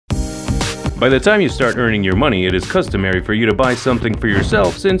By the time you start earning your money, it is customary for you to buy something for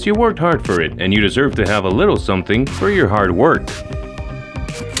yourself since you worked hard for it and you deserve to have a little something for your hard work.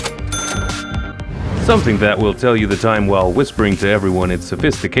 Something that will tell you the time while whispering to everyone its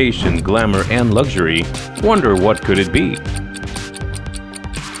sophistication, glamour, and luxury. Wonder what could it be?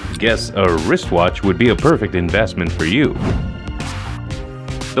 Guess a wristwatch would be a perfect investment for you.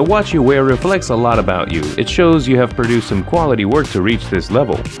 The watch you wear reflects a lot about you. It shows you have produced some quality work to reach this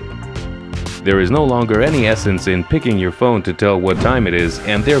level. There is no longer any essence in picking your phone to tell what time it is,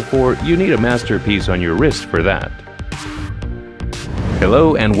 and therefore you need a masterpiece on your wrist for that.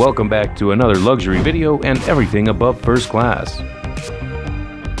 Hello and welcome back to another luxury video and everything above first class.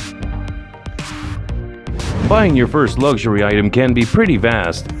 Buying your first luxury item can be pretty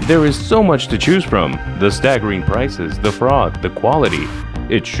vast. There is so much to choose from. The staggering prices, the fraud, the quality.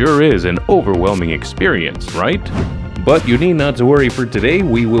 It sure is an overwhelming experience, right? But you need not to worry, for today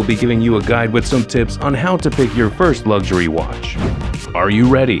we will be giving you a guide with some tips on how to pick your first luxury watch. Are you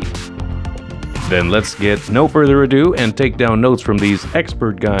ready? Then let's get no further ado and take down notes from these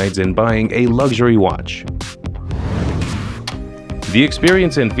expert guides in buying a luxury watch. The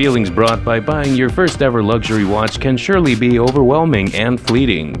experience and feelings brought by buying your first ever luxury watch can surely be overwhelming and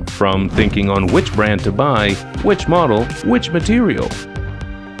fleeting, from thinking on which brand to buy, which model, which material.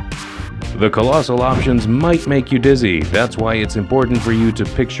 The colossal options might make you dizzy. That's why it's important for you to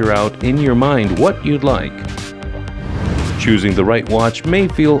picture out in your mind what you'd like. Choosing the right watch may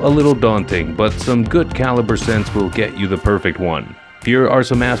feel a little daunting, but some good caliber sense will get you the perfect one. Here are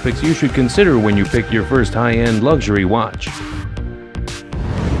some aspects you should consider when you pick your first high-end luxury watch.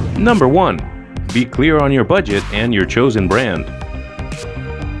 Number 1. Be clear on your budget and your chosen brand.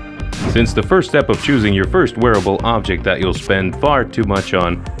 Since the first step of choosing your first wearable object that you'll spend far too much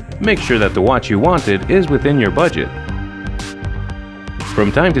on, make sure that the watch you wanted is within your budget.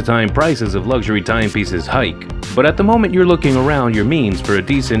 From time to time, prices of luxury timepieces hike, but at the moment you're looking around your means for a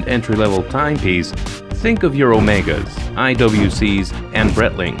decent entry-level timepiece, think of your Omegas, IWCs, and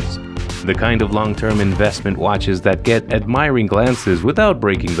Breitlings, the kind of long-term investment watches that get admiring glances without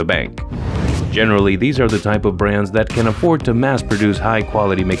breaking the bank. Generally, these are the type of brands that can afford to mass-produce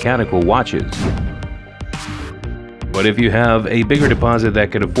high-quality mechanical watches. But if you have a bigger deposit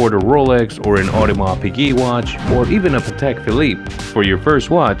that can afford a Rolex or an Audemars Piguet watch or even a Patek Philippe for your first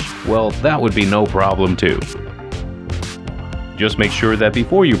watch, well, that would be no problem too. Just make sure that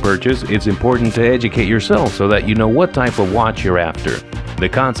before you purchase, it's important to educate yourself so that you know what type of watch you're after. The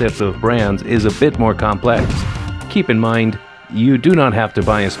concept of brands is a bit more complex. Keep in mind, you do not have to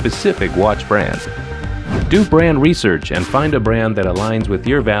buy a specific watch brand. Do brand research and find a brand that aligns with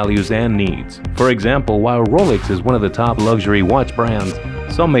your values and needs. For example, while Rolex is one of the top luxury watch brands,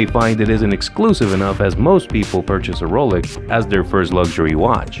 some may find it isn't exclusive enough, as most people purchase a Rolex as their first luxury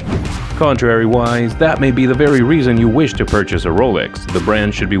watch. Contrary-wise, that may be the very reason you wish to purchase a Rolex. The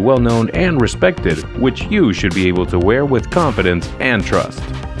brand should be well known and respected, which you should be able to wear with confidence and trust.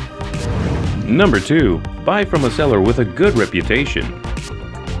 Number 2. Buy from a seller with a good reputation.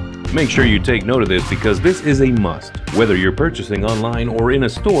 Make sure you take note of this because this is a must. Whether you're purchasing online or in a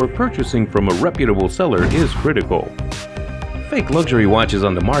store, purchasing from a reputable seller is critical. Fake luxury watches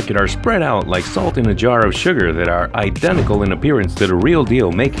on the market are spread out like salt in a jar of sugar that are identical in appearance to the real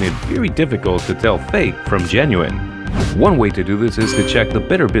deal, making it very difficult to tell fake from genuine. One way to do this is to check the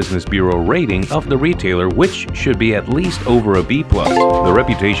Better Business Bureau rating of the retailer, which should be at least over a B+. The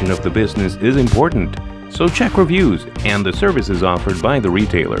reputation of the business is important, so check reviews and the services offered by the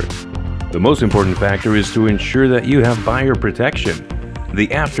retailer. The most important factor is to ensure that you have buyer protection.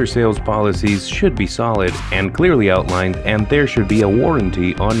 The after-sales policies should be solid and clearly outlined, and there should be a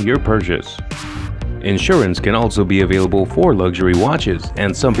warranty on your purchase. Insurance can also be available for luxury watches,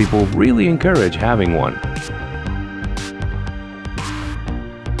 and some people really encourage having one.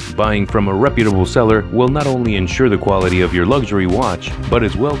 Buying from a reputable seller will not only ensure the quality of your luxury watch, but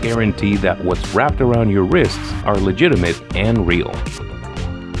as well guarantee that what's wrapped around your wrists are legitimate and real.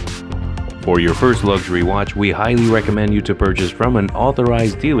 For your first luxury watch, we highly recommend you to purchase from an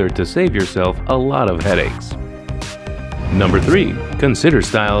authorized dealer to save yourself a lot of headaches. Number 3. Consider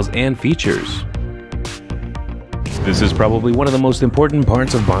styles and features. This is probably one of the most important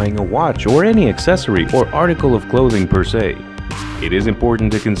parts of buying a watch or any accessory or article of clothing per se. It is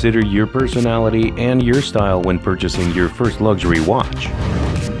important to consider your personality and your style when purchasing your first luxury watch.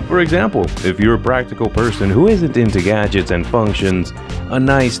 For example, if you're a practical person who isn't into gadgets and functions, a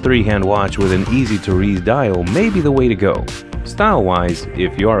nice 3-hand watch with an easy-to-read dial may be the way to go. Style-wise,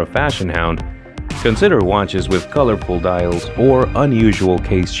 if you are a fashion hound, consider watches with colorful dials or unusual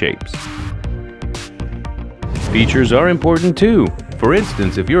case shapes. Features are important too. For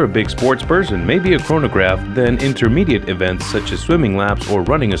instance, if you're a big sports person, maybe a chronograph, then intermediate events such as swimming laps or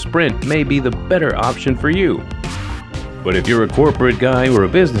running a sprint may be the better option for you. But if you're a corporate guy or a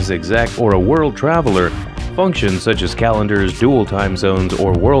business exec or a world traveler, functions such as calendars, dual time zones,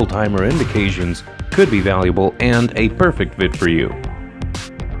 or world timer indications could be valuable and a perfect fit for you.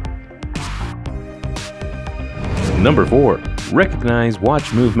 Number 4. Recognize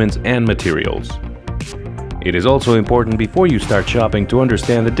watch movements and materials. It is also important before you start shopping to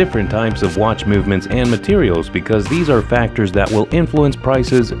understand the different types of watch movements and materials, because these are factors that will influence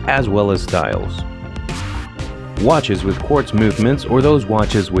prices as well as styles. Watches with quartz movements, or those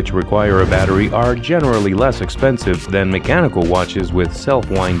watches which require a battery, are generally less expensive than mechanical watches with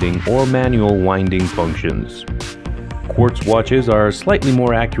self-winding or manual winding functions. Quartz watches are slightly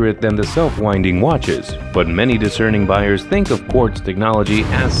more accurate than the self-winding watches, but many discerning buyers think of quartz technology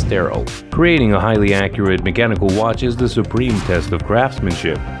as sterile. Creating a highly accurate mechanical watch is the supreme test of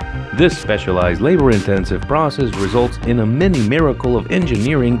craftsmanship. This specialized, labor-intensive process results in a mini miracle of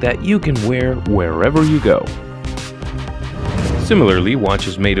engineering that you can wear wherever you go. Similarly,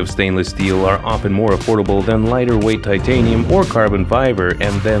 watches made of stainless steel are often more affordable than lighter weight titanium or carbon fiber,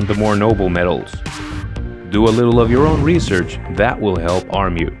 and then the more noble metals. Do a little of your own research, that will help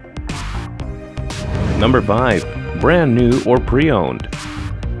arm you. Number 5. Brand new or pre-owned.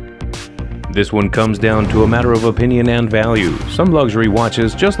 This one comes down to a matter of opinion and value. Some luxury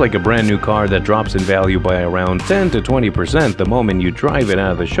watches, just like a brand new car that drops in value by around 10 to 20% the moment you drive it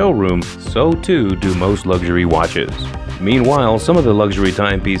out of the showroom, so too do most luxury watches. Meanwhile, some of the luxury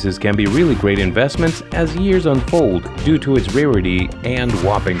timepieces can be really great investments as years unfold due to its rarity and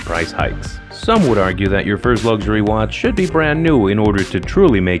whopping price hikes. Some would argue that your first luxury watch should be brand new in order to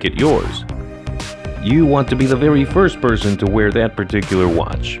truly make it yours. You want to be the very first person to wear that particular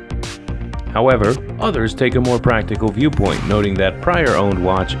watch. However, others take a more practical viewpoint, noting that prior owned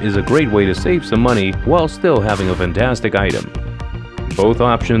watch is a great way to save some money while still having a fantastic item. Both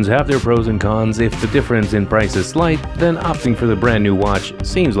options have their pros and cons. If the difference in price is slight, then opting for the brand new watch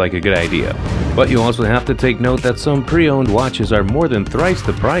seems like a good idea. But you also have to take note that some pre-owned watches are more than thrice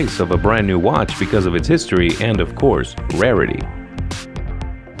the price of a brand new watch because of its history and, of course, rarity.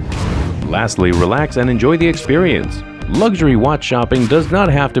 Lastly, relax and enjoy the experience. Luxury watch shopping does not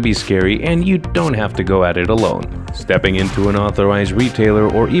have to be scary, and you don't have to go at it alone. Stepping into an authorized retailer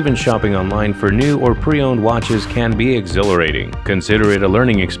or even shopping online for new or pre-owned watches can be exhilarating. Consider it a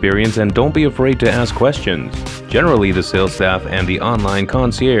learning experience and don't be afraid to ask questions. Generally, the sales staff and the online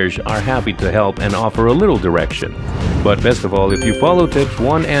concierge are happy to help and offer a little direction. But best of all, if you follow tips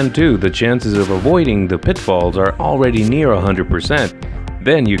 1 and 2, the chances of avoiding the pitfalls are already near 100%.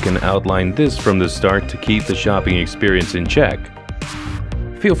 Then you can outline this from the start to keep the shopping experience in check.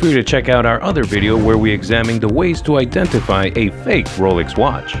 Feel free to check out our other video where we examine the ways to identify a fake Rolex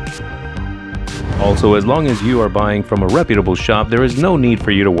watch. Also, as long as you are buying from a reputable shop, there is no need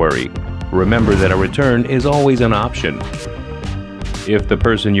for you to worry. Remember that a return is always an option. If the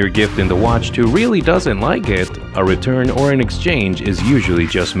person you're gifting the watch to really doesn't like it, a return or an exchange is usually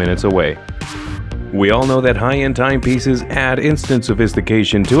just minutes away. We all know that high-end timepieces add instant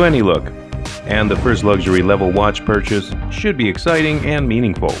sophistication to any look, and the first luxury level watch purchase should be exciting and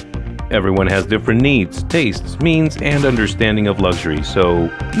meaningful. Everyone has different needs, tastes, means, and understanding of luxury, so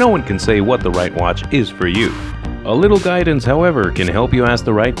no one can say what the right watch is for you. A little guidance, however, can help you ask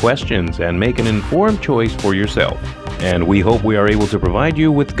the right questions and make an informed choice for yourself. And we hope we are able to provide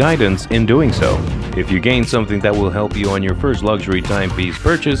you with guidance in doing so. If you gain something that will help you on your first luxury timepiece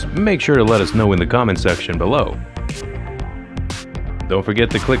purchase, make sure to let us know in the comment section below. Don't forget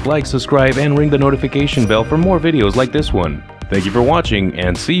to click like, subscribe, and ring the notification bell for more videos like this one. Thank you for watching,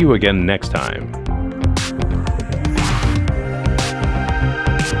 and see you again next time.